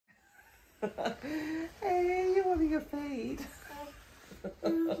Hey, you wanting a feed?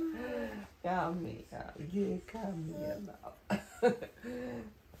 Come here. Yeah, come here now.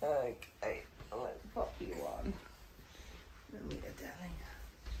 Okay, let's pop you on. Come here, darling.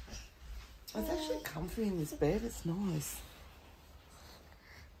 It's actually comfy in this bed. It's nice.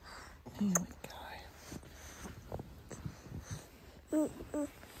 Here we go.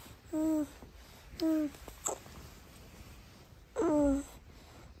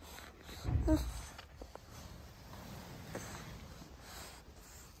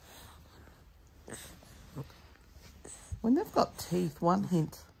 When they've got teeth, one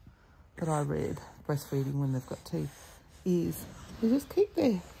hint that I read, breastfeeding when they've got teeth, is you just keep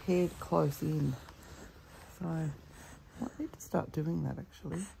their head close in. So I might need to start doing that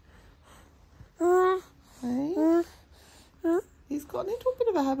actually. Hey? He's gotten into a bit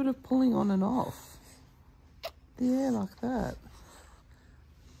of a habit of pulling on and off. Yeah, like that.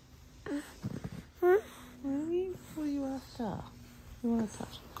 Really? What are you after? You want to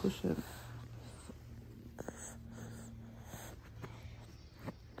touch the cushion?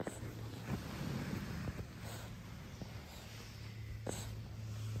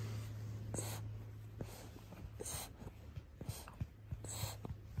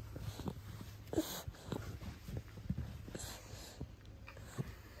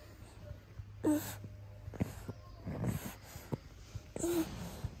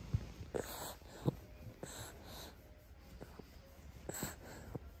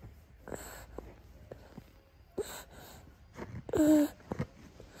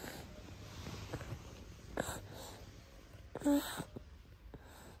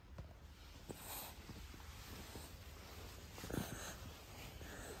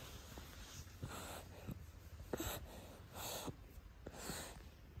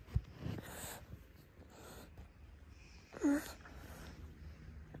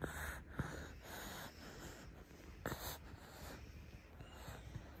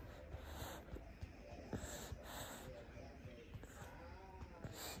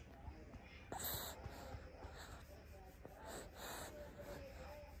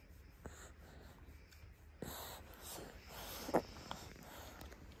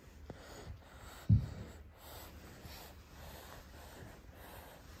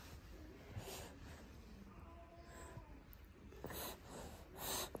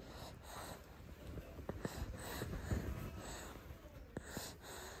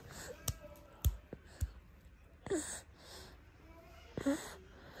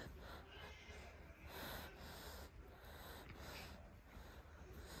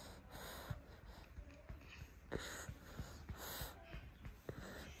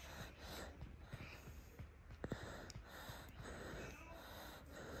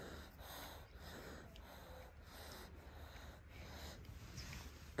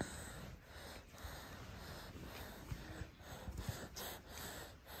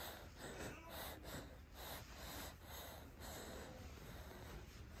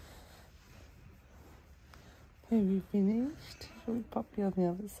 Have you finished? Shall we pop you on the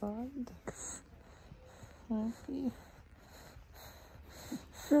other side? Okay.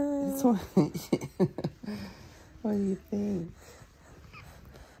 It's what do you think?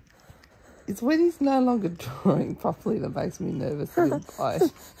 It's when he's no longer drawing properly that makes me nervous and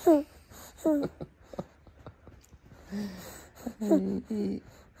inside.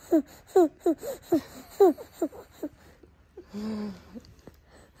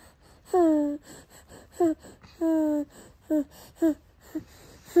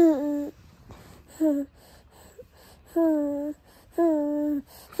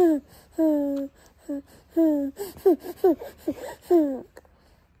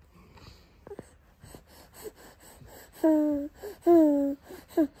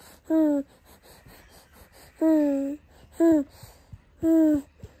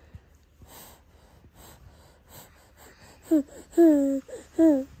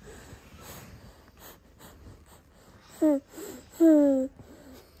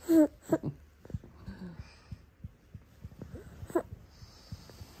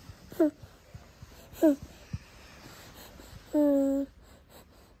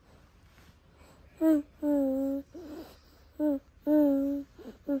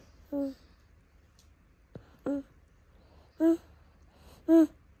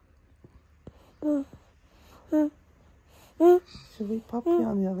 Should we pop you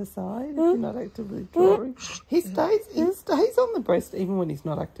on the other side if you're not actively drawing? He stays on the breast even when he's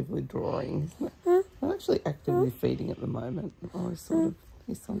not actively drawing. He's not actually actively feeding at the moment. Oh,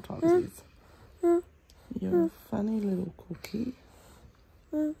 he sometimes is. You're a funny little cookie.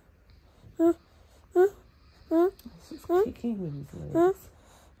 He's just kicking with his legs.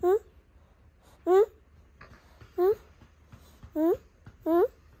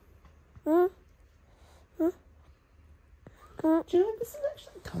 Do you know, this is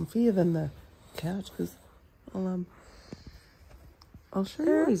actually comfier than the couch because I'll show you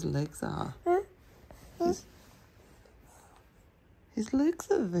where his legs are. His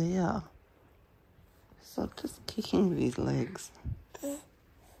legs are there. So I'm just kicking with his legs.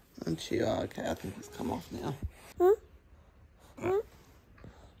 And okay, I think he's come off now.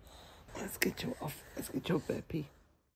 Let's get you off. Let's get your baby.